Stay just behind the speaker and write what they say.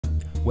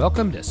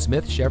Welcome to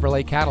Smith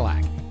Chevrolet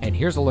Cadillac, and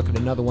here's a look at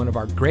another one of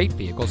our great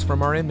vehicles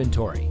from our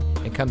inventory.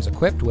 It comes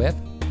equipped with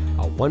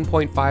a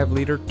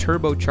 1.5-liter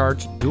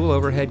turbocharged dual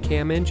overhead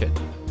cam engine,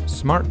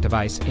 smart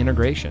device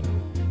integration,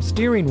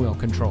 steering wheel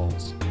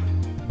controls,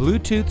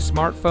 Bluetooth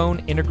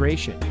smartphone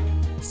integration,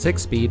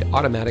 6-speed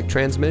automatic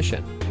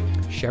transmission,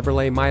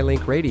 Chevrolet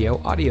MyLink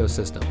radio audio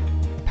system,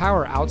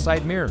 power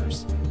outside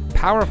mirrors,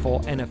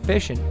 powerful and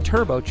efficient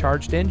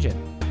turbocharged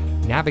engine,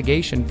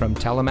 navigation from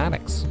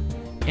telematics,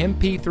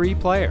 MP3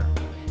 player,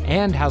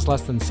 and has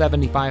less than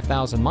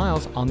 75,000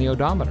 miles on the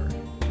odometer.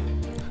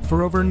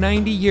 For over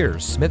 90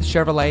 years, Smith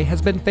Chevrolet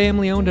has been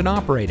family-owned and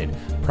operated,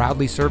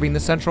 proudly serving the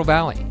Central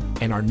Valley,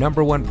 and our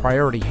 #1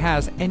 priority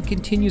has and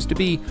continues to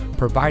be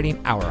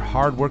providing our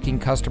hard-working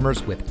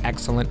customers with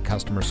excellent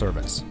customer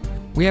service.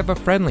 We have a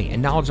friendly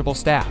and knowledgeable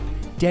staff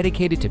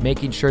dedicated to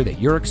making sure that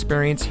your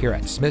experience here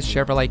at Smith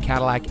Chevrolet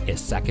Cadillac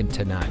is second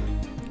to none.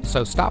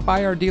 So stop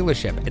by our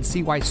dealership and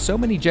see why so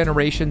many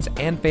generations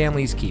and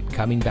families keep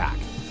coming back.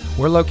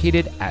 We're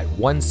located at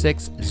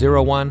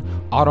 1601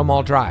 Auto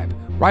Mall Drive,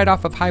 right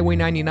off of Highway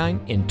 99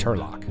 in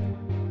Turlock.